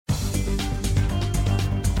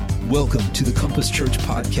Welcome to the Compass Church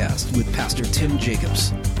Podcast with Pastor Tim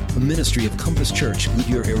Jacobs, a ministry of Compass Church,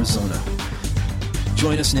 Goodyear, Arizona.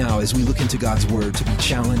 Join us now as we look into God's Word to be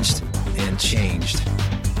challenged and changed.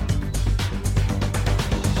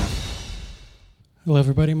 Hello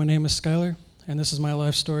everybody, my name is Skylar, and this is my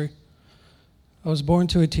life story. I was born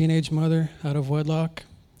to a teenage mother out of wedlock,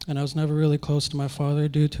 and I was never really close to my father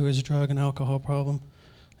due to his drug and alcohol problem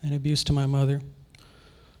and abuse to my mother.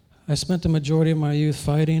 I spent the majority of my youth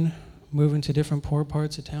fighting, moving to different poor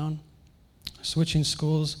parts of town, switching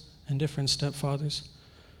schools, and different stepfathers.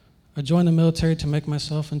 I joined the military to make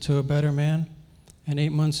myself into a better man, and 8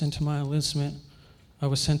 months into my enlistment, I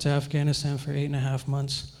was sent to Afghanistan for 8.5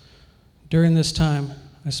 months. During this time,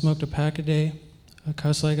 I smoked a pack a day, I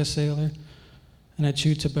cussed like a sailor, and I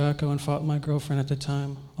chewed tobacco and fought my girlfriend at the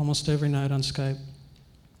time almost every night on Skype.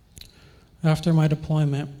 After my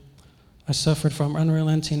deployment, I suffered from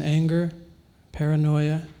unrelenting anger,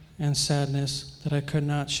 paranoia, and sadness that I could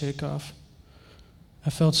not shake off.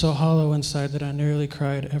 I felt so hollow inside that I nearly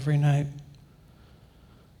cried every night.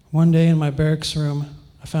 One day in my barracks room,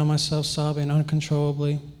 I found myself sobbing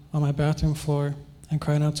uncontrollably on my bathroom floor and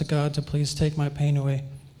crying out to God to please take my pain away,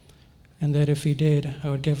 and that if He did,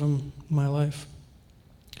 I would give Him my life.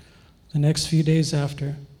 The next few days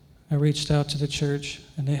after, I reached out to the church,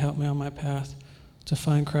 and they helped me on my path to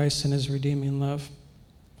find Christ and His redeeming love.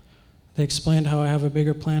 They explained how I have a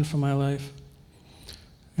bigger plan for my life,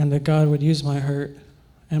 and that God would use my hurt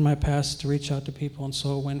and my past to reach out to people and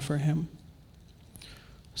sow a win for Him.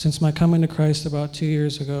 Since my coming to Christ about 2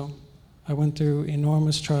 years ago, I went through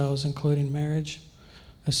enormous trials, including marriage,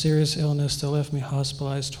 a serious illness that left me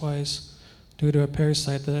hospitalized twice due to a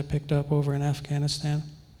parasite that I picked up over in Afghanistan,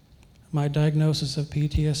 my diagnosis of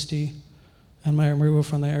PTSD, and my removal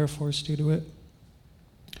from the Air Force due to it.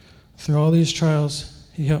 Through all these trials,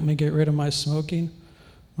 He helped me get rid of my smoking,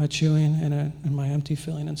 my chewing, and my empty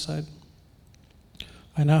feeling inside.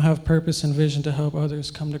 I now have purpose and vision to help others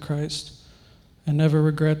come to Christ and never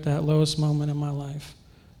regret that lowest moment in my life,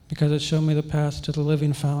 because it showed me the path to the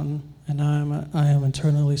living fountain, and I am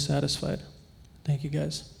eternally satisfied. Thank you,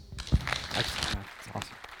 guys. Excellent. That's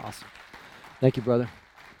awesome. Thank you, brother.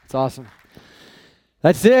 It's awesome.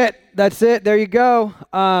 That's it. There you go.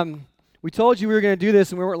 We told you we were going to do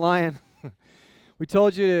this, and we weren't lying. We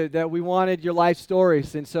told you that we wanted your life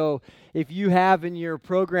stories, and so if you have in your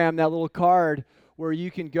program that little card where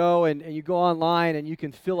you can go and you go online and you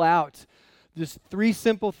can fill out just 3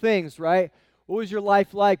 simple things, right? What was your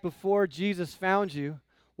life like before Jesus found you?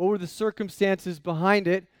 What were the circumstances behind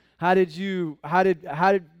it? How did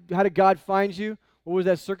God find you? What was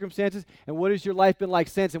that circumstances? And what has your life been like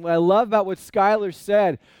since? And what I love about what Skylar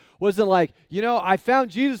said wasn't like, I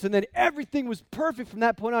found Jesus and then everything was perfect from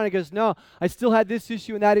that point on. He goes, no, I still had this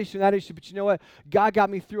issue and that issue and that issue, but you know what? God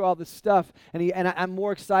got me through all this stuff, and I'm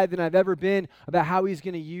more excited than I've ever been about how He's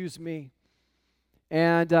going to use me.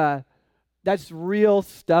 And that's real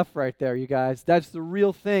stuff right there, you guys. That's the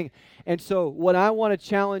real thing. And so what I want to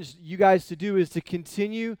challenge you guys to do is to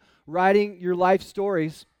continue writing your life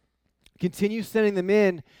stories, continue sending them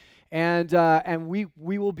in, and we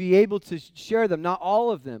will be able to share them. Not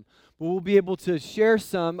all of them, but we'll be able to share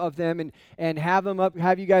some of them and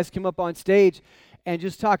have you guys come up on stage and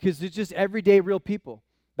just talk, because it's just everyday real people.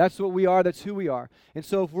 That's what we are. That's who we are. And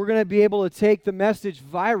so if we're going to be able to take the message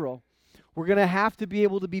viral, we're going to have to be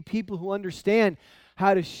able to be people who understand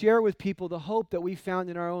how to share with people the hope that we found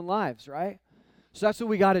in our own lives, right? So that's what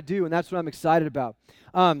we got to do, and that's what I'm excited about.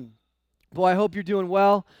 Boy, I hope you're doing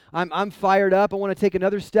well. I'm fired up. I want to take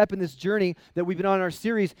another step in this journey that we've been on in our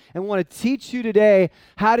series, and want to teach you today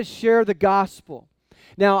how to share the gospel.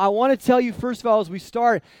 Now, I want to tell you, first of all, as we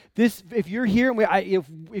start, this, if you're here, and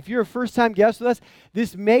if you're a first-time guest with us,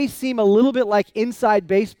 this may seem a little bit like inside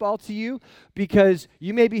baseball to you, because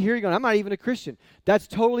you may be here going, I'm not even a Christian. That's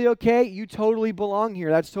totally okay. You totally belong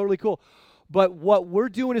here. That's totally cool. But what we're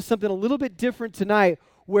doing is something a little bit different tonight,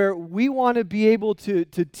 where we want to be able to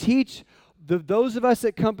teach those of us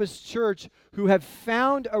at Compass Church who have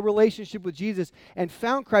found a relationship with Jesus and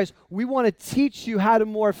found Christ. We want to teach you how to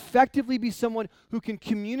more effectively be someone who can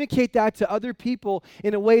communicate that to other people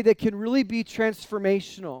in a way that can really be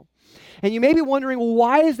transformational. And you may be wondering, well,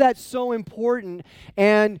 why is that so important?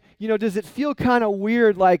 And, does it feel kind of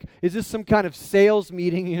weird? Like, is this some kind of sales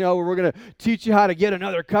meeting, where we're going to teach you how to get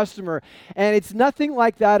another customer? And it's nothing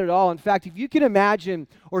like that at all. In fact, if you can imagine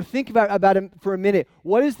or think about it for a minute,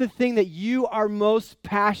 what is the thing that you are most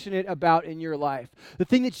passionate about in your life? The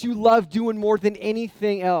thing that you love doing more than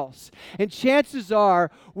anything else? And chances are,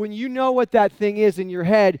 when you know what that thing is in your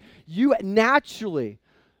head, you naturally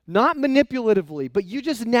not manipulatively, but you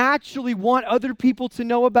just naturally want other people to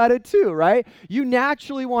know about it too, right? You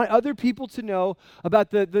naturally want other people to know about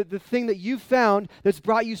the thing that you found that's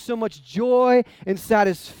brought you so much joy and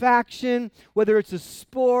satisfaction, whether it's a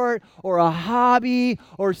sport or a hobby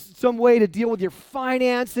or some way to deal with your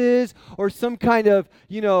finances or some kind of,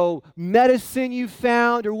 medicine you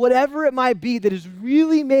found or whatever it might be that has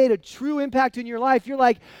really made a true impact in your life. You're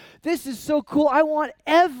like, this is so cool. I want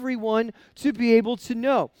everyone to be able to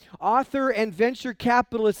know. Author and venture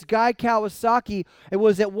capitalist Guy Kawasaki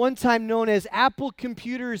was at one time known as Apple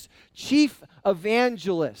Computer's chief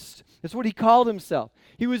evangelist. That's what he called himself.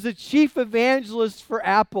 He was the chief evangelist for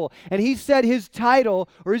Apple. And he said his title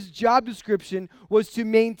or his job description was to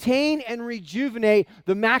maintain and rejuvenate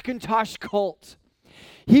the Macintosh cult.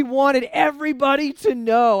 He wanted everybody to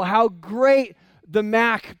know how great the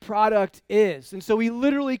Mac product is. And so he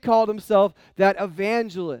literally called himself that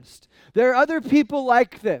evangelist. There are other people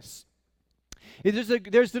like this.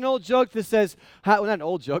 There's an old joke that says, not an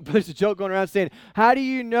old joke, but there's a joke going around saying, how do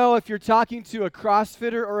you know if you're talking to a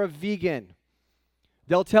CrossFitter or a vegan?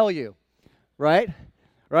 They'll tell you, right?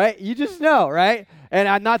 Right? You just know, right?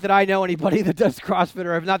 And not that I know anybody that does CrossFit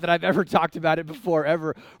or not that I've ever talked about it before,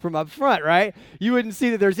 ever from up front, right? You wouldn't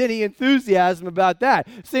see that there's any enthusiasm about that.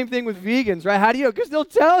 Same thing with vegans, right? How do you know? Because they'll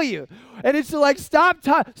tell you. And it's like, stop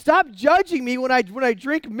judging me when I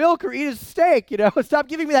drink milk or eat a steak, Stop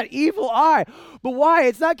giving me that evil eye. But why?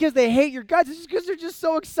 It's not because they hate your guts. It's just because they're just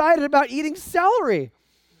so excited about eating celery.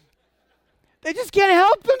 They just can't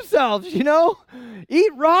help themselves,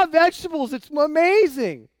 Eat raw vegetables. It's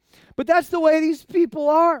amazing. But that's the way these people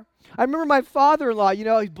are. I remember my father-in-law,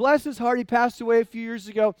 bless his heart, he passed away a few years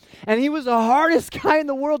ago, and he was the hardest guy in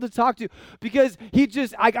the world to talk to because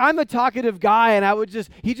I'm a talkative guy, and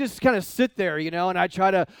he just kind of sit there, and I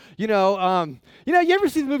try to, you ever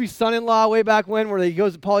see the movie Son-in-Law way back when where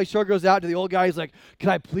Pauly Shore goes out to the old guy, he's like, can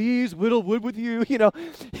I please whittle wood with you, He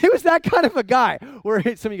was that kind of a guy where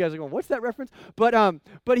some of you guys are going, what's that reference? But I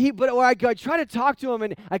tried to talk to him,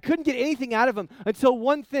 and I couldn't get anything out of him until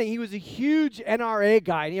one thing. He was a huge NRA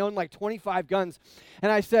guy, and he owned like 25 guns.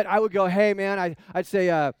 And I would go, hey man, I'd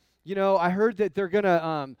say, I heard that they're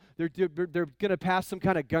gonna pass some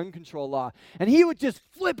kind of gun control law. And he would just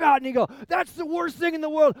flip out and he'd go, that's the worst thing in the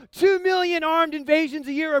world. 2 million armed invasions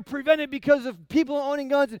a year are prevented because of people owning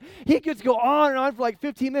guns. And he could just go on and on for like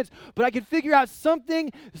 15 minutes. But I could figure out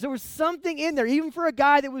something. There was something in there, even for a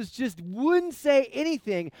guy that was just wouldn't say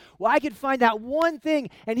anything. Well, I could find that one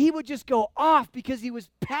thing, and he would just go off because he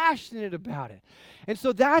was passionate about it. And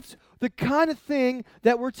so that's the kind of thing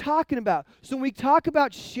that we're talking about. So when we talk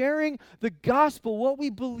about sharing the gospel, what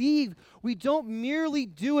we believe, we don't merely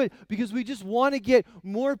do it because we just want to get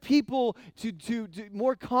more people to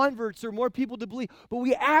more converts or more people to believe, but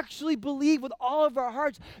we actually believe with all of our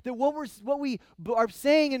hearts that what we are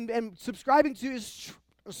saying and subscribing to is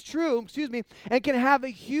true, and can have a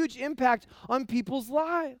huge impact on people's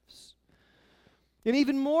lives. And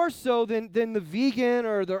even more so than the vegan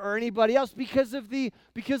or anybody else because of the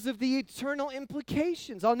eternal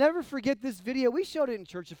implications. I'll never forget this video. We showed it in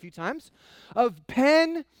church a few times of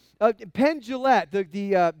Penn Jillette,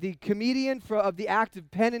 the comedian of the act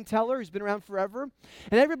of Penn and Teller, who's been around forever.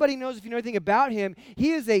 And everybody knows, if you know anything about him,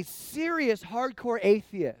 he is a serious hardcore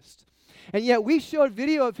atheist. And yet we showed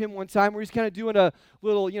video of him one time where he's kind of doing a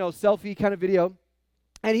little, selfie kind of video.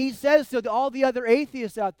 And he says to all the other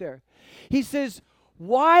atheists out there, he says,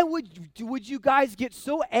 why would you guys get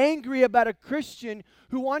so angry about a Christian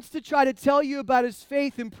who wants to try to tell you about his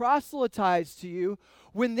faith and proselytize to you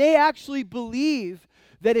when they actually believe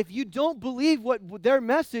that if you don't believe what their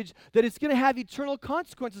message, that it's going to have eternal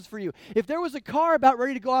consequences for you? If there was a car about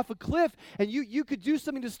ready to go off a cliff and you could do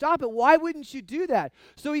something to stop it, why wouldn't you do that?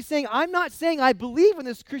 So he's saying, I'm not saying I believe in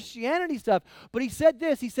this Christianity stuff, but he said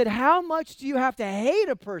this. He said, how much do you have to hate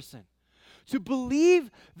a person to believe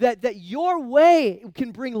that your way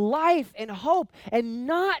can bring life and hope and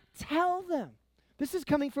not tell them? This is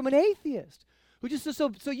coming from an atheist who just says,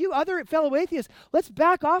 so you other fellow atheists, let's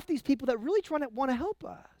back off these people that really want to help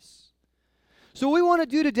us. So what we want to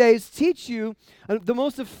do today is teach you the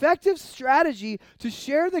most effective strategy to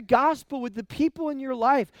share the gospel with the people in your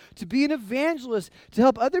life, to be an evangelist, to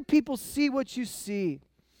help other people see what you see.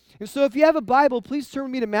 And so if you have a Bible, please turn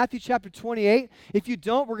with me to Matthew chapter 28. If you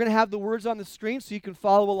don't, we're going to have the words on the screen so you can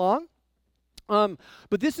follow along.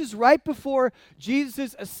 But this is right before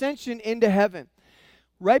Jesus' ascension into heaven.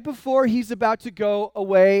 Right before he's about to go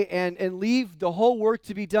away and leave the whole work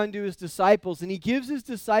to be done to his disciples. And he gives his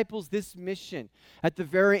disciples this mission at the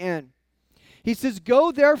very end. He says,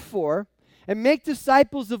 go therefore and make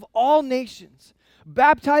disciples of all nations,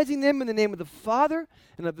 baptizing them in the name of the Father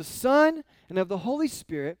and of the Son and of the Holy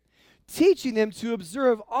Spirit, teaching them to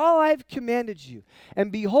observe all I have commanded you.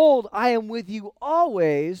 And behold, I am with you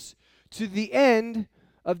always to the end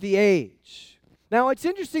of the age. Now, it's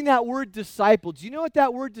interesting, that word disciple. Do you know what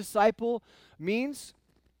that word disciple means?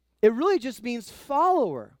 It really just means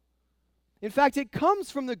follower. In fact, it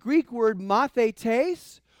comes from the Greek word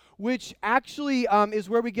mathetes, which actually is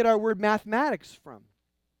where we get our word mathematics from.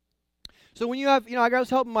 So when you have, I was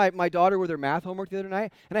helping my daughter with her math homework the other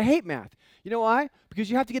night, and I hate math. You know why? Because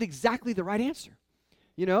you have to get exactly the right answer.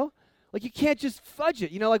 Like, you can't just fudge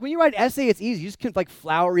it. Like when you write an essay, it's easy. You just can, like,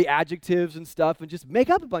 flowery adjectives and just make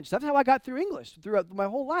up a bunch of stuff. That's how I got through English throughout my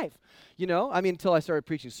whole life. Until I started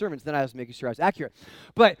preaching sermons, then I was making sure I was accurate.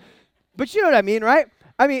 But you know what I mean, right?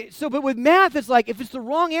 But with math, it's like, if it's the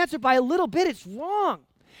wrong answer by a little bit, it's wrong.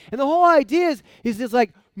 And the whole idea is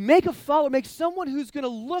like, make a follower, make someone who's going to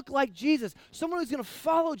look like Jesus, someone who's going to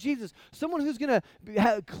follow Jesus, someone who's going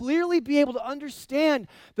to clearly be able to understand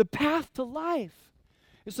the path to life.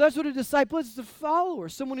 And so that's what a disciple is. It's a follower,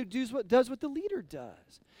 someone who does what the leader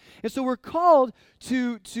does. And so we're called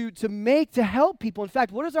to help people. In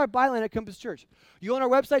fact, what is our byline at Compass Church? You on our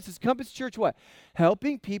website, it says Compass Church what?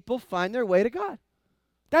 Helping people find their way to God.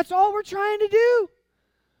 That's all we're trying to do.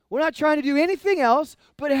 We're not trying to do anything else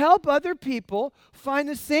but help other people find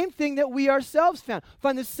the same thing that we ourselves found,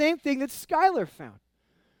 find the same thing that Skylar found,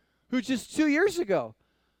 who just 2 years ago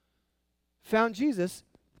found Jesus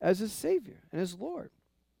as his Savior and his Lord.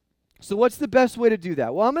 So what's the best way to do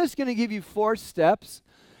that? Well, I'm just going to give you 4 steps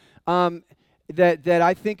that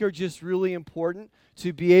I think are just really important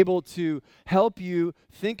to be able to help you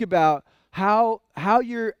think about how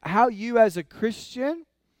you as a Christian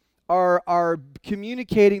are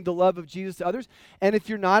communicating the love of Jesus to others. And if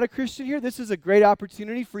you're not a Christian here, this is a great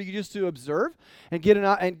opportunity for you just to observe and get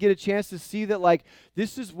a chance to see that, like,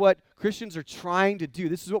 this is what Christians are trying to do.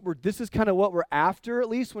 This is kind of what we're after, at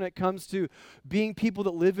least when it comes to being people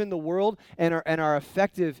that live in the world and are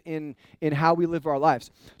effective in how we live our lives.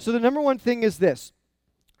 So the number one thing is this,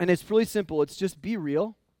 and it's really simple. It's just be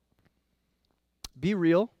real. Be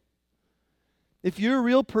real. If you're a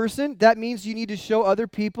real person, that means you need to show other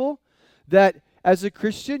people that as a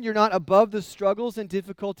Christian, you're not above the struggles and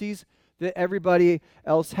difficulties that everybody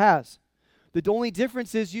else has. The only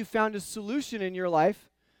difference is you found a solution in your life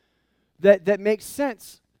that makes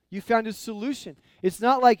sense. You found a solution. It's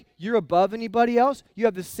not like you're above anybody else. You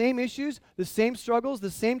have the same issues, the same struggles, the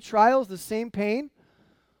same trials, the same pain,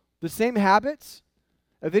 the same habits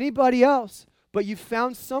of anybody else. But you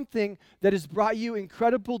found something that has brought you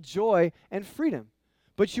incredible joy and freedom.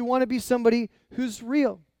 But you want to be somebody who's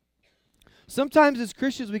real. Sometimes as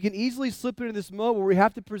Christians, we can easily slip into this mode where we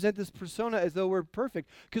have to present this persona as though we're perfect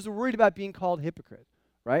because we're worried about being called hypocrite,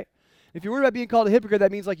 right? If you're worried about being called a hypocrite,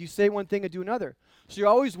 that means like you say one thing and do another. So you're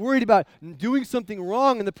always worried about doing something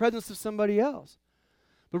wrong in the presence of somebody else.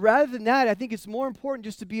 But rather than that, I think it's more important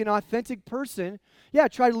just to be an authentic person. Yeah,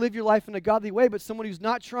 try to live your life in a godly way, but someone who's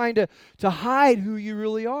not trying to hide who you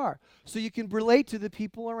really are so you can relate to the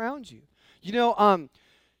people around you.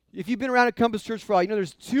 If you've been around at Compass Church for a while,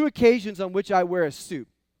 there's 2 occasions on which I wear a suit.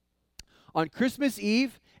 On Christmas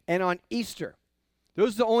Eve and on Easter.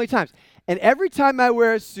 Those are the only times. And every time I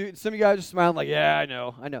wear a suit, and some of you guys are smiling like, yeah, I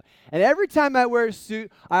know. And every time I wear a suit,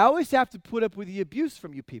 I always have to put up with the abuse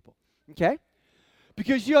from you people, okay?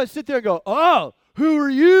 Because you sit there and go, oh, who are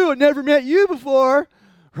you? I never met you before,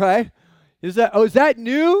 right? Is that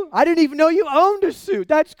new? I didn't even know you owned a suit.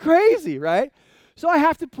 That's crazy, right? So I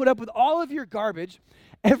have to put up with all of your garbage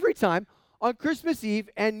every time on Christmas Eve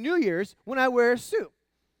and New Year's when I wear a suit.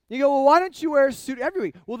 You go, well, why don't you wear a suit every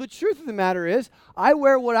week? Well, the truth of the matter is, I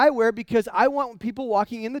wear what I wear because I want people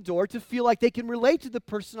walking in the door to feel like they can relate to the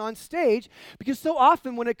person on stage. Because so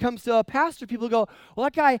often when it comes to a pastor, people go, well,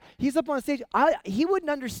 that guy, he's up on stage. He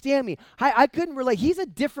wouldn't understand me. I couldn't relate. He's a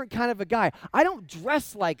different kind of a guy. I don't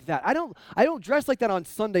dress like that. I don't dress like that on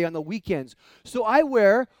Sunday, on the weekends. So I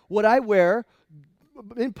wear what I wear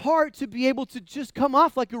in part to be able to just come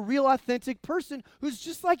off like a real authentic person who's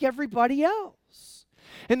just like everybody else.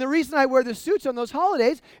 And the reason I wear the suits on those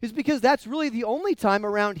holidays is because that's really the only time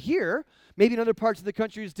around here, maybe in other parts of the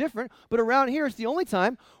country is different, but around here it's the only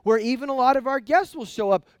time where even a lot of our guests will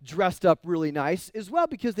show up dressed up really nice as well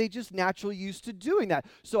because they just naturally used to doing that.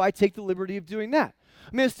 So I take the liberty of doing that.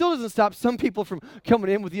 I mean, it still doesn't stop some people from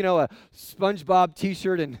coming in with, a SpongeBob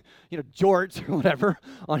t-shirt and, jorts or whatever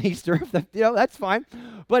on Easter. That's fine.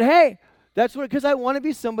 But hey, that's because I want to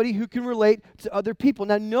be somebody who can relate to other people.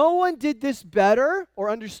 Now, no one did this better or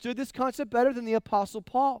understood this concept better than the Apostle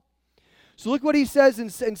Paul. So look what he says in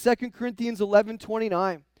 2 Corinthians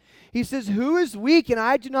 11:29. He says, who is weak and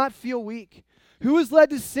I do not feel weak? Who is led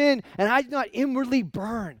to sin and I do not inwardly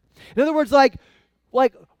burn? In other words,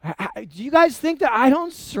 do you guys think that I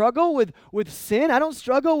don't struggle with sin? I don't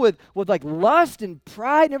struggle with like lust and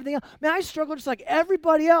pride and everything else. Man, I struggle just like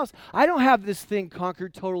everybody else. I don't have this thing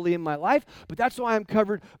conquered totally in my life, but that's why I'm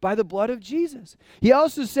covered by the blood of Jesus. He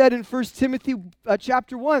also said in 1 Timothy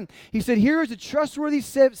chapter 1, he said, here is a trustworthy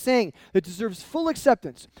saying that deserves full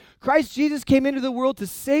acceptance. Christ Jesus came into the world to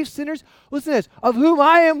save sinners, listen to this, of whom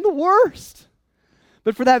I am the worst.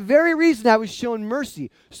 But for that very reason, I was shown mercy,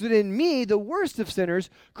 so that in me, the worst of sinners,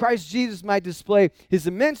 Christ Jesus might display his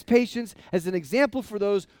immense patience as an example for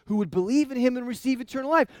those who would believe in him and receive eternal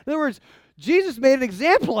life. In other words, Jesus made an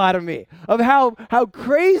example out of me of how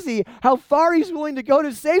crazy, how far he's willing to go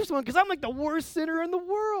to save someone, because I'm like the worst sinner in the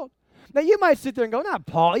world. Now, you might sit there and go, not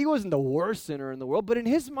Paul, he wasn't the worst sinner in the world, but in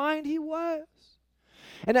his mind, he was.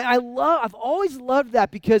 And I've always loved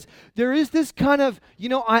that, because there is this kind of,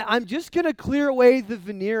 I'm just going to clear away the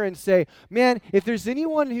veneer and say, man, if there's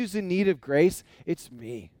anyone who's in need of grace, it's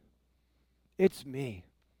me. It's me.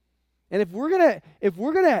 And if we're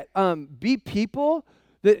gonna be people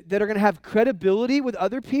that are going to have credibility with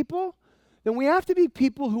other people, then we have to be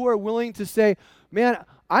people who are willing to say, man,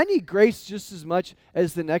 I need grace just as much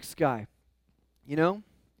as the next guy.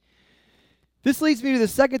 This leads me to the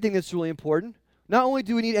second thing that's really important. Not only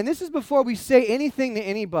do we need, and this is before we say anything to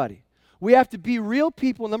anybody, we have to be real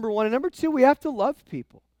people, number one. And number two, we have to love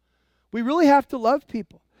people. We really have to love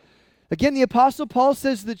people. Again, the Apostle Paul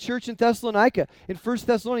says to the church in Thessalonica, in 1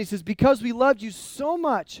 Thessalonians, he says, because we loved you so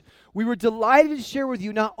much, we were delighted to share with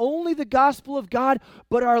you not only the gospel of God,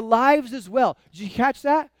 but our lives as well. Did you catch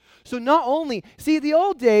that? So not only, see, the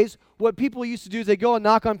old days, what people used to do is they go and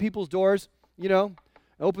knock on people's doors,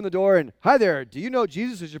 open the door and, hi there, do you know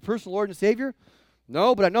Jesus is your personal Lord and Savior?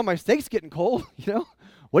 No, but I know my steak's getting cold,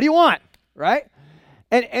 What do you want, right?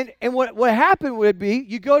 And what happened would be,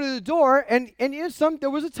 you go to the door, and there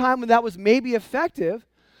was a time when that was maybe effective,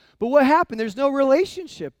 but what happened? There's no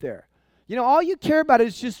relationship there. All you care about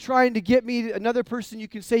is just trying to get me another person you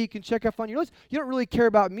can say you can check off on your list. You don't really care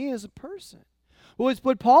about me as a person. Well, it's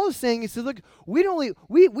what Paul is saying. He said, look, we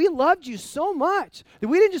loved you so much that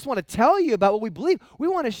we didn't just want to tell you about what we believe. We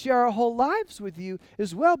want to share our whole lives with you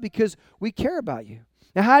as well, because we care about you.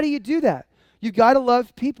 Now, how do you do that? You got to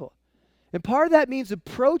love people. And part of that means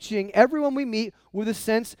approaching everyone we meet with a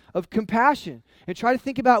sense of compassion and try to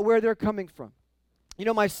think about where they're coming from.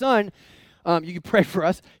 My son, you can pray for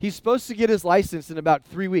us, he's supposed to get his license in about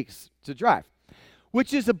 3 weeks to drive,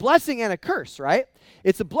 which is a blessing and a curse, right?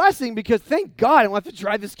 It's a blessing because, thank God, I don't have to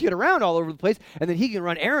drive this kid around all over the place, and then he can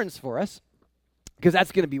run errands for us, because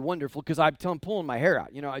that's going to be wonderful, because I'm pulling my hair out.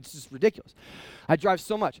 It's just ridiculous. I drive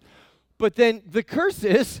so much. But then the curse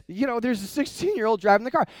is, there's a 16-year-old driving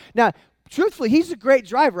the car. Now, truthfully, he's a great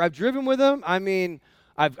driver. I've driven with him. I mean,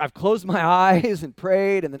 I've closed my eyes and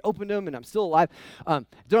prayed and then opened them, and I'm still alive. Done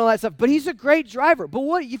all that stuff. But he's a great driver. But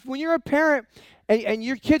when you're a parent and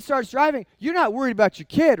your kid starts driving, you're not worried about your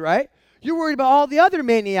kid, right? You're worried about all the other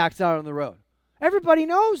maniacs out on the road. Everybody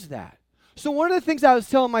knows that. So one of the things I was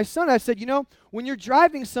telling my son, I said, when you're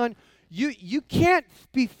driving, son, you can't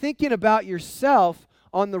be thinking about yourself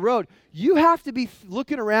on the road. You have to be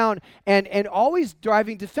looking around and always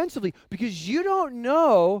driving defensively, because you don't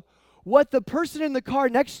know what the person in the car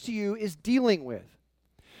next to you is dealing with.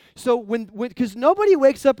 So because nobody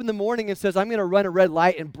wakes up in the morning and says, I'm going to run a red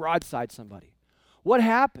light and broadside somebody. What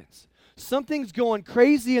happens? Something's going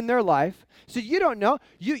crazy in their life, so you don't know.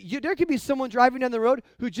 There could be someone driving down the road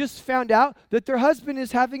who just found out that their husband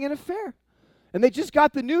is having an affair. And they just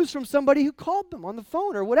got the news from somebody who called them on the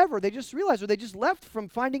phone or whatever. They just realized, or they just left from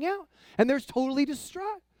finding out. And they're totally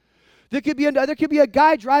distraught. There could be a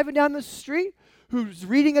guy driving down the street who's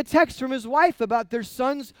reading a text from his wife about their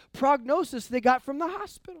son's prognosis they got from the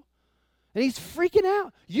hospital. And he's freaking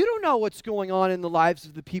out. You don't know what's going on in the lives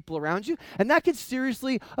of the people around you. And that could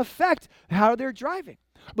seriously affect how they're driving.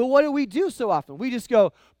 But what do we do so often? We just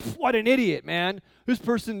go, what an idiot, man. This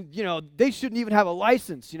person, they shouldn't even have a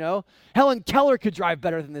license, Helen Keller could drive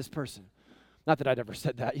better than this person. Not that I'd ever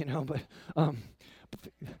said that, but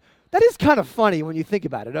that is kind of funny when you think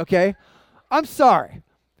about it, okay? I'm sorry.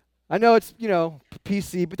 I know it's,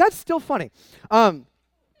 PC, but that's still funny.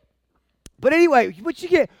 But anyway, what you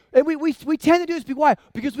get, and we tend to do this, why?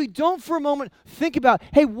 Because we don't for a moment think about,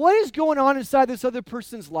 hey, what is going on inside this other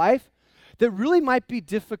person's life that really might be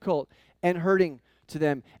difficult and hurting to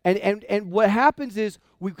them. And what happens is,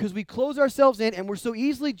 because we close ourselves in and we're so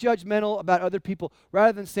easily judgmental about other people,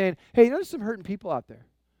 rather than saying, hey, there's some hurting people out there.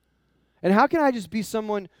 And how can I just be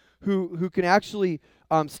someone who can actually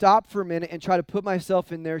stop for a minute and try to put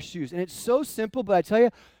myself in their shoes. And it's so simple, but I tell you,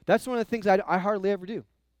 that's one of the things I hardly ever do.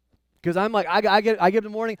 Because I'm like, I get up in the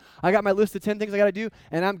morning, I got my list of 10 things I got to do,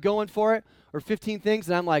 and I'm going for it, or 15 things,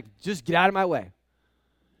 and I'm like, just get out of my way.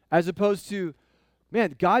 As opposed to,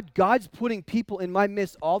 man, God's putting people in my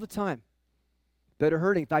midst all the time that are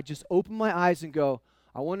hurting. If I just open my eyes and go,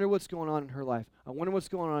 I wonder what's going on in her life. I wonder what's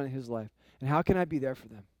going on in his life. And how can I be there for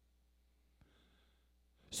them?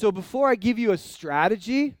 So before I give you a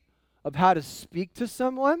strategy of how to speak to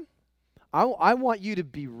someone, I want you to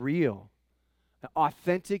be real. An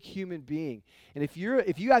authentic human being. And if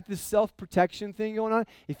you got this self-protection thing going on,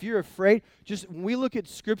 if you're afraid, just when we look at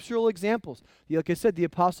scriptural examples, like I said, the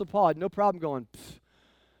Apostle Paul had no problem going, pfft.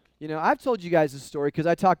 You know, I've told you guys this story because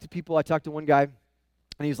I talked to one guy,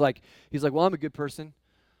 and he's like, well, I'm a good person.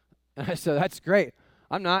 And I said, that's great.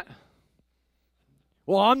 I'm not.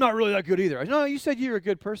 Well, I'm not really that good either. I said, no, you said you're a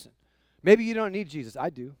good person. Maybe you don't need Jesus. I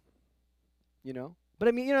do. You know? But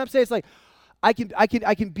I mean, you know what I'm saying? It's like, I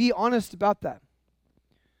can be honest about that.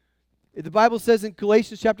 The Bible says in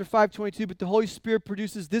Galatians chapter 5:22, but the Holy Spirit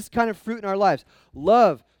produces this kind of fruit in our lives: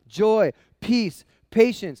 love, joy, peace,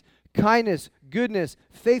 patience, kindness, goodness,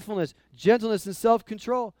 faithfulness, gentleness, and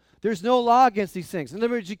self-control. There's no law against these things. In other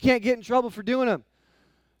words, you can't get in trouble for doing them.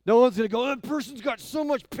 No one's going to go, that person's got so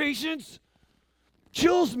much patience.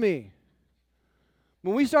 Kills me.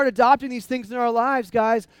 When we start adopting these things in our lives,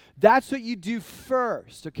 guys, that's what you do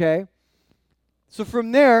first, okay? So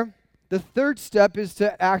from there, the third step is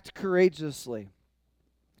to act courageously.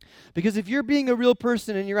 Because if you're being a real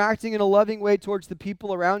person and you're acting in a loving way towards the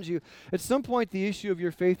people around you, at some point the issue of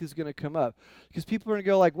your faith is going to come up. Because people are going to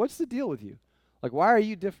go like, what's the deal with you? Like, why are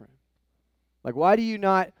you different? Like, why do you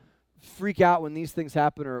not freak out when these things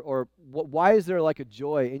happen? Or why is there like a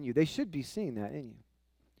joy in you? They should be seeing that in you.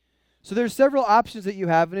 So there's several options that you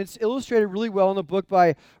have, and it's illustrated really well in a book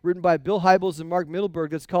written by Bill Hybels and Mark Middleberg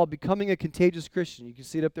that's called Becoming a Contagious Christian. You can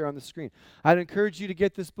see it up there on the screen. I'd encourage you to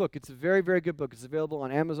get this book. It's a very, very good book. It's available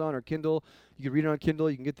on Amazon or Kindle. You can read it on Kindle.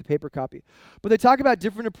 You can get the paper copy. But they talk about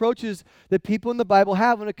different approaches that people in the Bible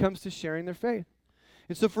have when it comes to sharing their faith.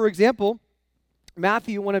 And so, for example,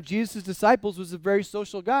 Matthew, one of Jesus' disciples, was a very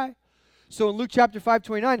social guy. So in Luke chapter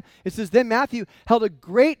 5:29, it says, then Matthew held a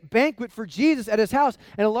great banquet for Jesus at his house,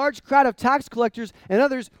 and a large crowd of tax collectors and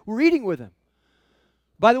others were eating with him.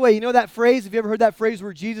 By the way, you know that phrase? Have you ever heard that phrase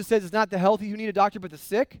where Jesus says it's not the healthy who need a doctor, but the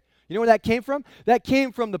sick? You know where that came from? That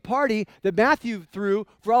came from the party that Matthew threw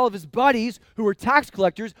for all of his buddies who were tax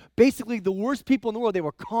collectors, basically the worst people in the world. They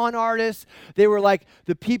were con artists. They were like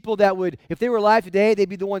the people that would, if they were alive today, they'd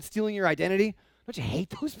be the ones stealing your identity. Don't you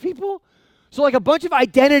hate those people? So like a bunch of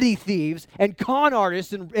identity thieves and con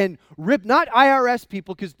artists and not IRS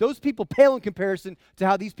people, because those people pale in comparison to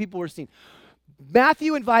how these people were seen.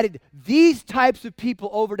 Matthew invited these types of people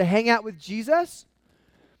over to hang out with Jesus.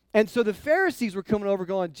 And so the Pharisees were coming over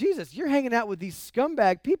going, Jesus, you're hanging out with these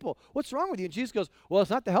scumbag people. What's wrong with you? And Jesus goes, well,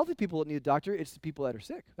 it's not the healthy people that need a doctor. It's the people that are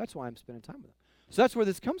sick. That's why I'm spending time with them. So that's where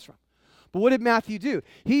this comes from. But what did Matthew do?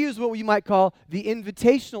 He used what you might call the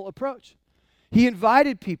invitational approach. He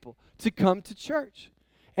invited people to come to church.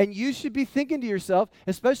 And you should be thinking to yourself,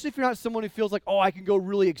 especially if you're not someone who feels like, oh, I can go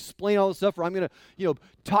really explain all this stuff, or I'm going to,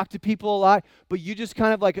 talk to people a lot, but you just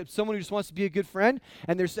kind of like someone who just wants to be a good friend,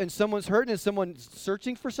 and someone's hurting and someone's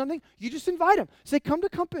searching for something, you just invite them. Say, come to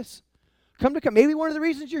Compass. Maybe one of the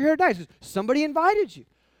reasons you're here tonight is somebody invited you.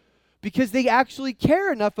 Because they actually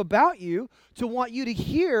care enough about you to want you to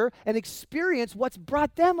hear and experience what's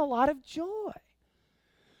brought them a lot of joy.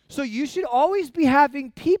 So you should always be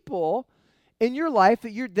having people in your life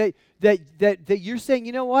that you're saying,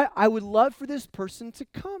 you know what, I would love for this person to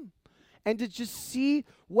come and to just see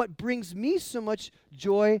what brings me so much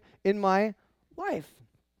joy in my life.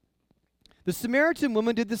 The Samaritan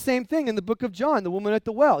woman did the same thing in the book of John, the woman at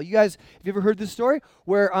the well. You guys, have you ever heard this story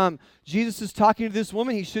where Jesus is talking to this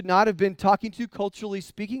woman he should not have been talking to, culturally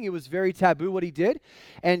speaking? It was very taboo what he did.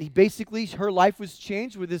 And her life was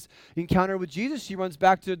changed with this encounter with Jesus. She runs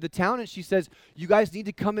back to the town and she says, you guys need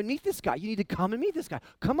to come and meet this guy. You need to come and meet this guy.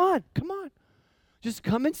 Come on. Just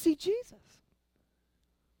come and see Jesus.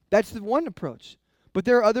 That's the one approach. But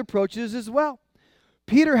there are other approaches as well.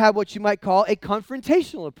 Peter had what you might call a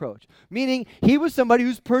confrontational approach, meaning he was somebody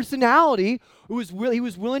whose personality, he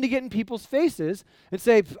was willing to get in people's faces and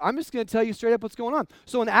say, I'm just going to tell you straight up what's going on.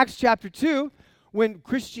 So in Acts chapter 2, when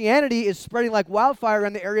Christianity is spreading like wildfire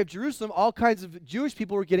around the area of Jerusalem, all kinds of Jewish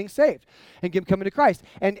people were getting saved and coming to Christ.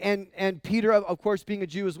 And Peter, of course, being a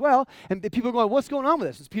Jew as well, and people are going, what's going on with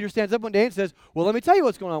this? And Peter stands up one day and says, well, let me tell you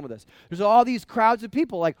what's going on with this. There's all these crowds of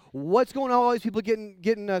people, like, what's going on with all these people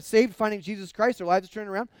getting saved, finding Jesus Christ, their lives are turning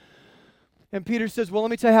around? And Peter says, well,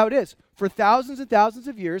 let me tell you how it is. For thousands and thousands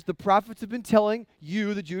of years, the prophets have been telling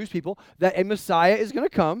you, the Jewish people, that a Messiah is going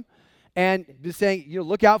to come. And just saying,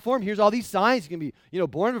 look out for him. Here's all these signs. He's going to be,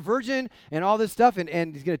 born of a virgin and all this stuff.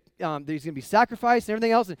 And he's going to be sacrificed and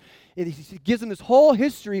everything else. And he gives them this whole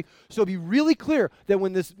history. So it'll be really clear that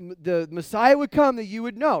when the Messiah would come, that you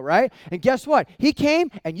would know, right? And guess what? He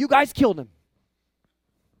came and you guys killed him.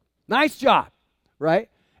 Nice job, right?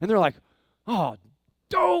 And they're like, oh,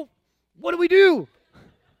 what do we do?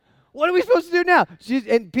 What are we supposed to do now?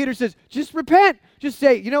 And Peter says, just repent. Just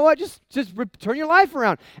say, you know what? Just turn your life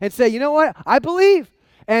around and say, you know what? I believe.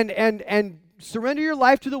 And surrender your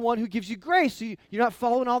life to the one who gives you grace. So you're not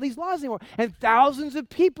following all these laws anymore. And thousands of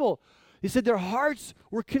people, he said their hearts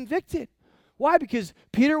were convicted. Why? Because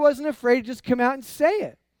Peter wasn't afraid to just come out and say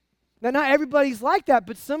it. Now, not everybody's like that,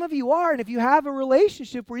 but some of you are. And if you have a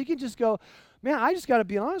relationship where you can just go, man, I just got to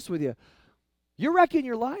be honest with you. You're wrecking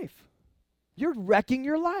your life. You're wrecking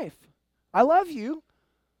your life. I love you,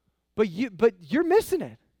 but you're missing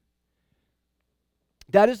it.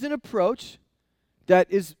 That is an approach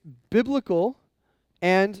that is biblical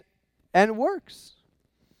and works.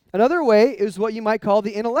 Another way is what you might call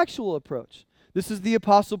the intellectual approach. This is the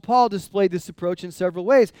Apostle Paul displayed this approach in several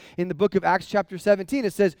ways. In the book of Acts chapter 17,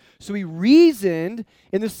 it says, so he reasoned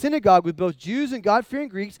in the synagogue with both Jews and God-fearing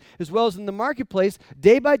Greeks, as well as in the marketplace,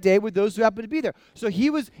 day by day with those who happened to be there. So he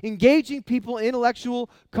was engaging people in intellectual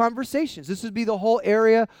conversations. This would be the whole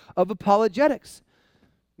area of apologetics.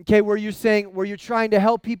 Okay, where you're trying to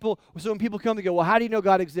help people. So when people come, they go, well, how do you know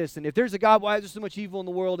God exists? And if there's a God, why is there so much evil in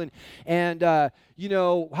the world? And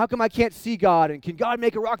how come I can't see God? And can God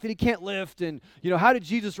make a rock that he can't lift? And, how did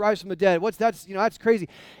Jesus rise from the dead? That's crazy.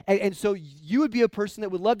 And so you would be a person that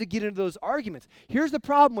would love to get into those arguments. Here's the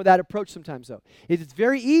problem with that approach sometimes, though. It's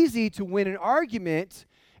very easy to win an argument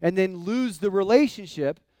and then lose the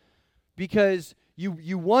relationship because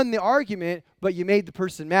you won the argument, but you made the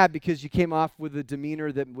person mad because you came off with a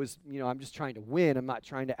demeanor that was, I'm just trying to win. I'm not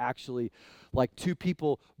trying to actually, like two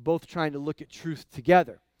people both trying to look at truth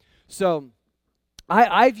together. So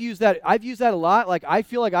I've used that a lot. Like I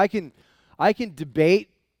feel like I can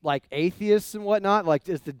debate like atheists and whatnot, like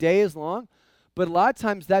as the day is long. But a lot of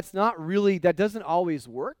times that doesn't always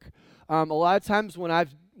work. A lot of times when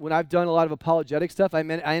I've done a lot of apologetic stuff, I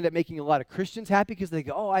end up making a lot of Christians happy because they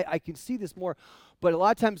go, oh, I can see this more. But a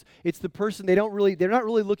lot of times it's the person, they're not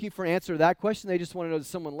really looking for an answer to that question. They just want to know, does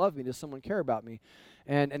someone love me? Does someone care about me?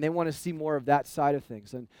 And they want to see more of that side of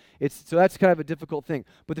things. And so that's kind of a difficult thing.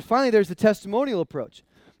 But finally, there's the testimonial approach.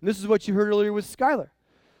 And this is what you heard earlier with Skylar.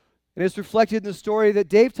 And it's reflected in the story that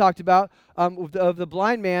Dave talked about of the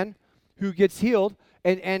blind man who gets healed.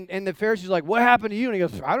 And the Pharisee's like, what happened to you? And he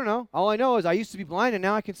goes, I don't know. All I know is I used to be blind and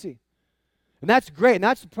now I can see. And that's great. And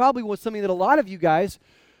that's probably something that a lot of you guys,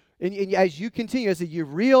 and as you continue, as you're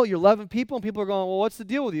real, you're loving people, and people are going, well, what's the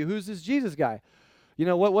deal with you? Who's this Jesus guy?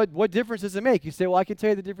 What difference does it make? You say, well, I can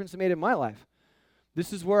tell you the difference it made in my life.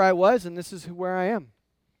 This is where I was, and this is where I am.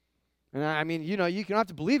 And I mean, you don't have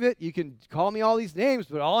to believe it. You can call me all these names,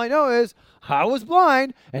 but all I know is I was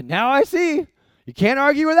blind, and now I see. You can't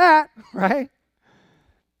argue with that, right?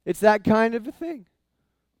 It's that kind of a thing.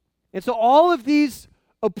 And so all of these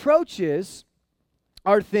approaches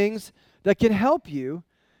are things that can help you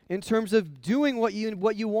in terms of doing what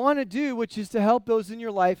you want to do, which is to help those in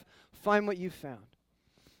your life find what you found.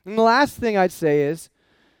 And the last thing I'd say is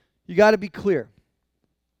you got to be clear.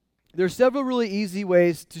 There's several really easy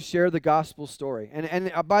ways to share the gospel story.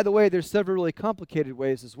 And by the way, there's several really complicated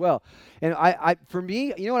ways as well. And for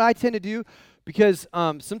me, you know what I tend to do? Because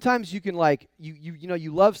sometimes you can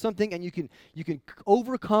you love something and you can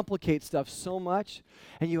overcomplicate stuff so much,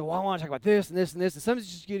 and you go, well, I want to talk about this and this and this, and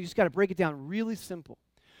sometimes you just got to break it down really simple.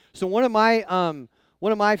 So one of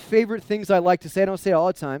my favorite things I like to say, I don't say it all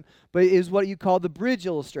the time, but is what you call the bridge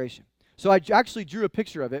illustration. So I actually drew a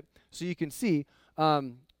picture of it so you can see,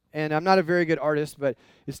 and I'm not a very good artist, but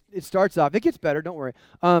it starts off, it gets better, don't worry.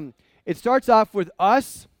 It starts off with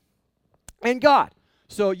us and God.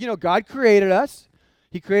 So, God created us.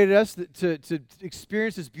 He created us to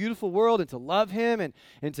experience this beautiful world and to love him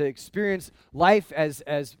and to experience life as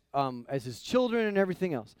his children and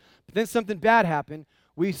everything else. But then something bad happened.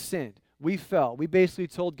 We sinned. We fell. We basically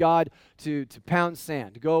told God to pound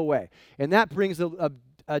sand, to go away. And that brings a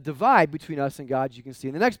divide between us and God, you can see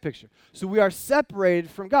in the next picture. So we are separated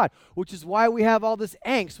from God, which is why we have all this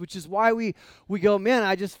angst, which is why we go, man,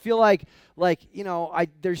 I just feel like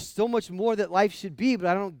there's so much more that life should be, but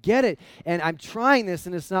I don't get it. And I'm trying this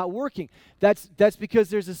and it's not working. That's because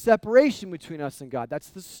there's a separation between us and God. That's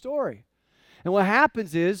the story. And what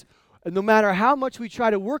happens is, And no matter how much we try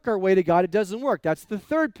to work our way to God, it doesn't work. That's the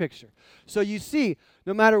third picture. So you see,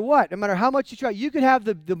 no matter what, no matter how much you try, you could have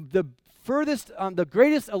the furthest, the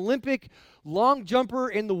greatest Olympic long jumper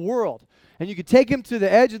in the world, and you could take him to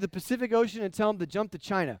the edge of the Pacific Ocean and tell him to jump to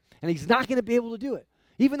China, and he's not going to be able to do it,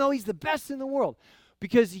 even though he's the best in the world,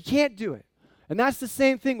 because he can't do it. And that's the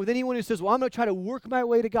same thing with anyone who says, well, I'm going to try to work my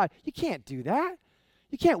way to God. You can't do that.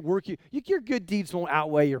 You can't work. Your good deeds won't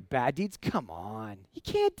outweigh your bad deeds. Come on. You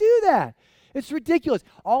can't do that. It's ridiculous.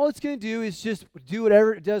 All it's going to do is just do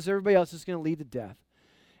whatever it does everybody else. It's going to lead to death.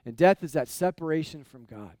 And death is that separation from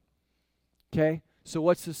God. Okay? So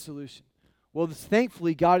what's the solution? Well,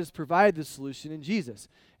 thankfully, God has provided the solution in Jesus.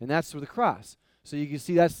 And that's for the cross. So you can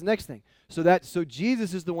see that's the next thing. So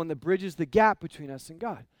Jesus is the one that bridges the gap between us and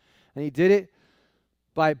God. And he did it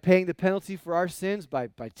by paying the penalty for our sins, by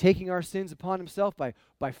taking our sins upon himself, by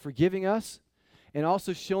forgiving us, and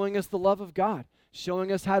also showing us the love of God,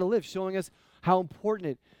 showing us how to live, showing us how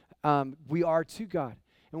important we are to God.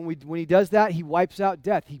 And when he does that, he wipes out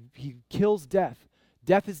death. He kills death.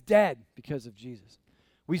 Death is dead because of Jesus.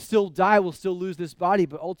 We still die, we'll still lose this body,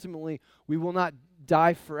 but ultimately we will not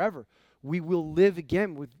die forever. We will live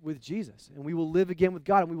again with Jesus, and we will live again with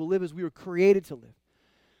God, and we will live as we were created to live.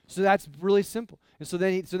 So that's really simple. And so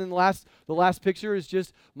then the last picture is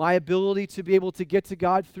just my ability to be able to get to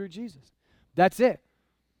God through Jesus. That's it.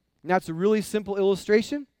 And that's a really simple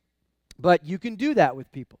illustration, but you can do that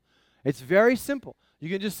with people. It's very simple. You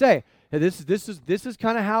can just say, hey, this is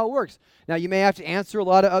kind of how it works. Now you may have to answer a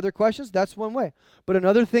lot of other questions. That's one way. But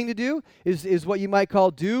another thing to do is what you might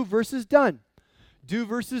call do versus done. Do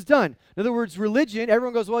versus done. In other words, religion,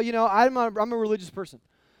 everyone goes, well, I'm a religious person.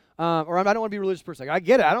 Or I don't want to be a religious person. I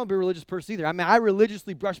get it. I don't want to be a religious person either. I mean, I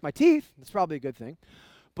religiously brush my teeth. That's probably a good thing.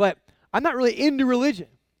 But I'm not really into religion.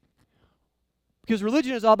 Because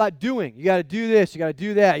religion is all about doing. You got to do this. You got to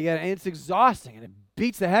do that. And it's exhausting. And it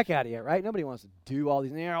beats the heck out of you, right? Nobody wants to do all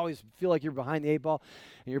these. And you always feel like you're behind the eight ball.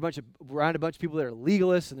 And you're around a bunch of people that are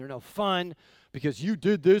legalists and they're no fun because you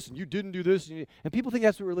did this and you didn't do this. And people think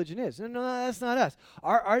that's what religion is. No, that's not us.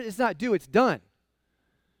 It's not do. It's done.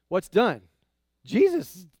 What's done?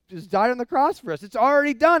 Jesus just died on the cross for us. It's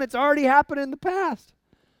already done. It's already happened in the past.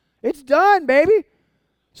 It's done, baby.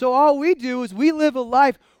 So all we do is we live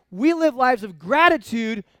lives of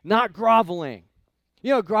gratitude, not groveling.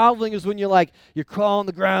 Groveling is when you're crawling on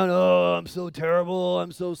the ground, oh, I'm so terrible,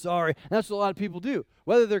 I'm so sorry. And that's what a lot of people do,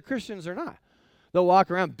 whether they're Christians or not. They'll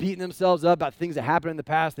walk around beating themselves up about things that happened in the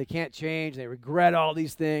past they can't change. They regret all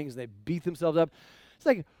these things. They beat themselves up. It's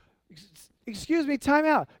like, excuse me, time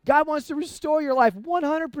out. God wants to restore your life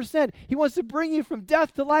 100%. He wants to bring you from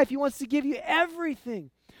death to life. He wants to give you everything.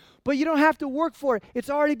 But you don't have to work for it. It's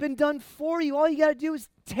already been done for you. All you got to do is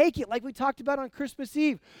take it, like we talked about on Christmas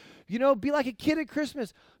Eve. Be like a kid at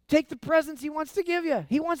Christmas. Take the presents he wants to give you.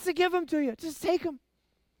 He wants to give them to you. Just take them.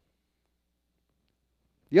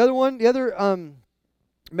 The other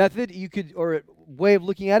method you could, or way of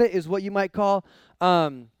looking at it, is what you might call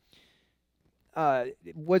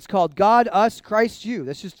what's called God, us, Christ, you.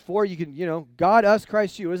 That's just God, us,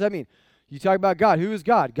 Christ, you. What does that mean? You talk about God. Who is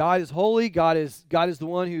God? God is holy. God is the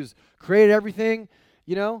one who's created everything,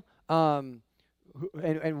 and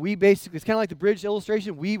we basically, it's kind of like the bridge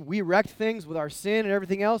illustration. We wrecked things with our sin and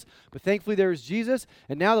everything else, but thankfully there is Jesus,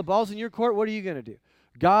 and now the ball's in your court. What are you going to do?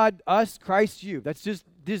 God, us, Christ, you. That's just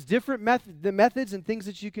there's different methods and things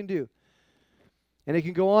that you can do. And it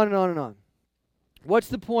can go on and on and on. What's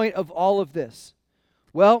the point of all of this?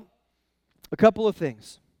 Well, a couple of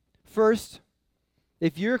things. First,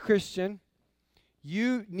 if you're a Christian,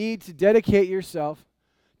 you need to dedicate yourself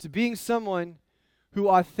to being someone who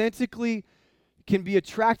authentically can be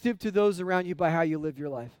attractive to those around you by how you live your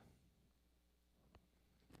life.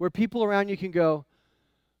 Where people around you can go,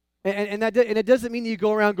 and it doesn't mean that you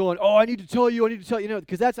go around going, oh, I need to tell you,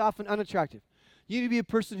 because that's often unattractive. You need to be a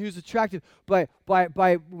person who's attractive by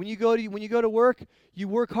when you go to work, you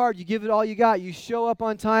work hard, you give it all you got, you show up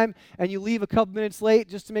on time, and you leave a couple minutes late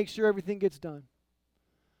just to make sure everything gets done.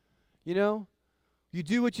 You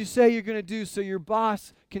do what you say you're going to do so your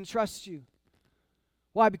boss can trust you.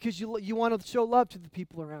 Why? Because you want to show love to the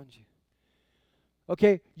people around you.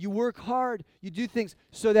 Okay, you work hard, you do things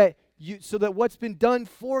so that what's been done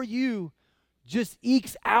for you just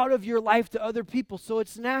ekes out of your life to other people, so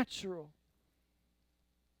it's natural.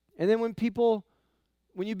 And then when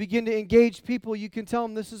you begin to engage people, you can tell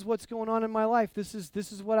them, this is what's going on in my life. This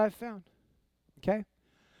is what I've found. Okay?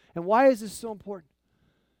 And why is this so important?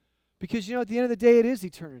 Because at the end of the day, it is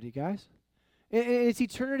eternity, guys. And it's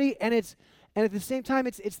eternity, and at the same time,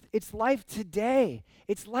 it's life today.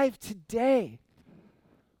 It's life today.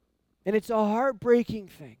 And it's a heartbreaking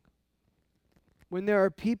thing. when there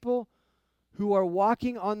are people who are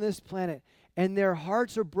walking on this planet and their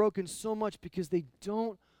hearts are broken so much because they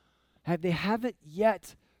haven't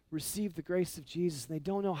yet received the grace of Jesus, and they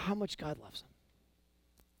don't know how much God loves them.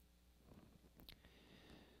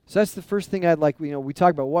 So that's the first thing I'd like, we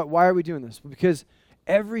talk about. Why are we doing this? Because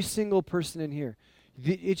every single person in here,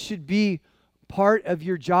 it should be part of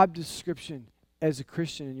your job description as a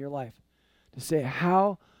Christian in your life to say,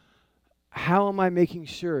 how am I making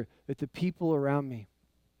sure that the people around me,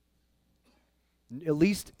 at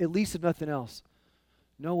least if nothing else,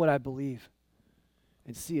 know what I believe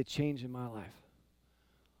and see a change in my life?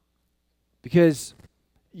 Because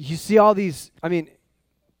you see all these,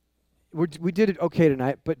 we did it okay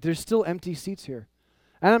tonight, but there's still empty seats here.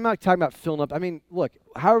 And I'm not talking about filling up. Look,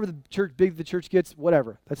 however big the church gets,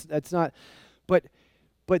 whatever. That's not, but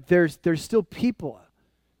there's still people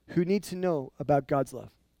who need to know about God's love.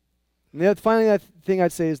 And finally, that thing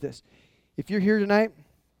I'd say is this. If you're here tonight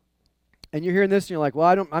and you're hearing this and you're like,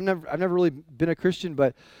 well, I've never really been a Christian,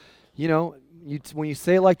 but when you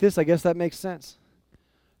say it like this, I guess that makes sense.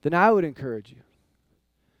 Then I would encourage you.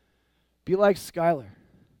 Be like Skylar.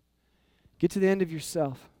 Get to the end of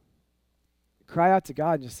yourself. Cry out to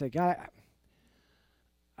God and just say, God,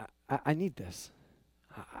 I need this.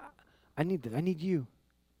 I need this. I need you.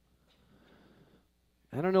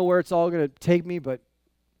 I don't know where it's all going to take me, but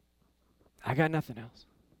I got nothing else.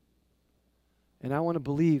 And I want to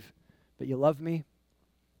believe that you love me.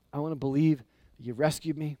 I want to believe that you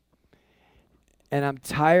rescued me. And I'm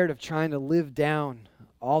tired of trying to live down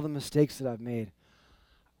all the mistakes that I've made.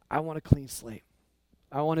 I want a clean slate.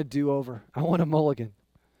 I want a do-over. I want a mulligan.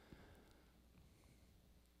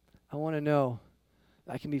 I want to know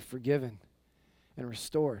that I can be forgiven and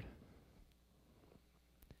restored.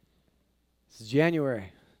 This is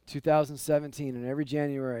January 2017, and every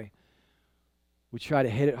January we try to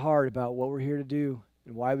hit it hard about what we're here to do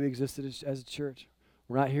and why we existed as a church.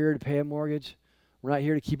 We're not here to pay a mortgage. We're not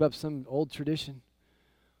here to keep up some old tradition.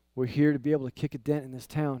 We're here to be able to kick a dent in this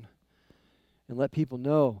town and let people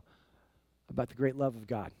know about the great love of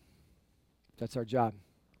God. That's our job.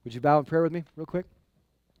 Would you bow in prayer with me real quick?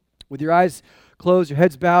 With your eyes closed, your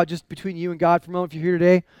heads bowed, just between you and God for a moment. If you're here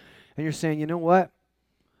today and you're saying, you know what?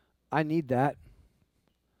 I need that.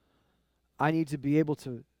 I need to be able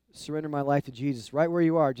to surrender my life to Jesus. Right where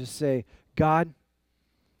you are, just say, God,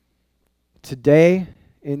 today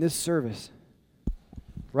in this service,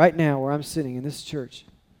 right now where I'm sitting in this church,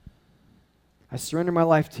 I surrender my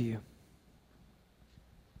life to you.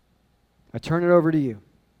 I turn it over to you.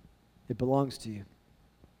 It belongs to you.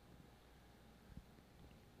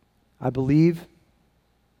 I believe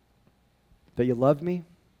that you love me.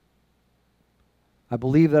 I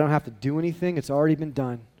believe that I don't have to do anything. It's already been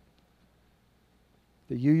done.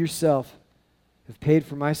 That you yourself have paid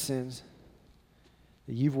for my sins.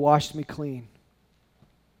 That you've washed me clean.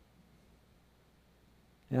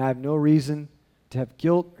 And I have no reason to have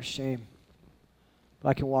guilt or shame. But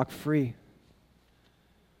I can walk free,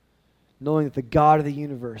 knowing that the God of the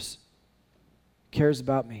universe cares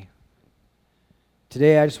about me.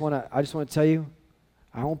 Today, I just want to tell you,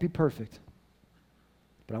 I won't be perfect,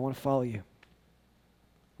 but I want to follow you.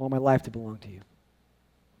 I want my life to belong to you.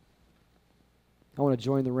 I want to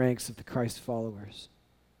join the ranks of the Christ followers.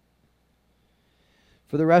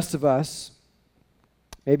 For the rest of us,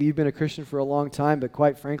 maybe you've been a Christian for a long time, but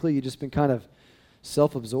quite frankly, you've just been kind of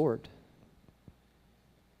self-absorbed.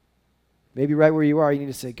 Maybe right where you are, you need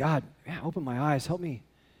to say, God, open my eyes. Help me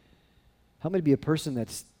to be a person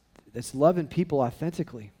that's loving people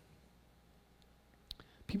authentically.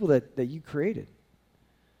 People that you created.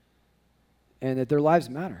 And that their lives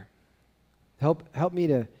matter. Help me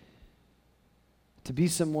to be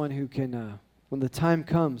someone who can, when the time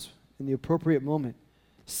comes, in the appropriate moment,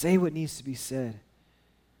 say what needs to be said.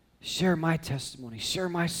 Share my testimony. Share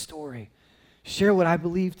my story. Share what I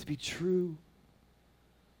believe to be true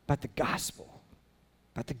about the gospel,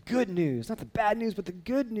 about the good news, not the bad news, but the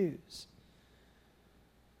good news.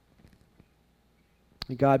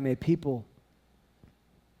 And God, may people,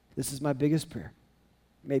 this is my biggest prayer,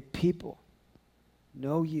 may people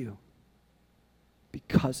know you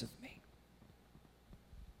because of me.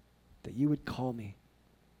 That you would call me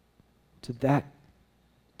to that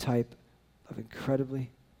type of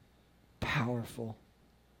incredibly powerful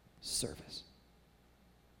service.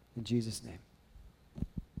 In Jesus' name.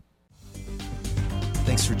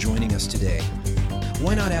 Thanks for joining us today.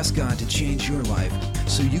 Why not ask God to change your life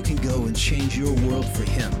so you can go and change your world for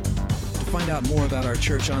Him? To find out more about our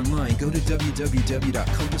church online, go to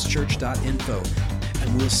www.compasschurch.info,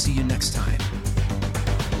 and we'll see you next time.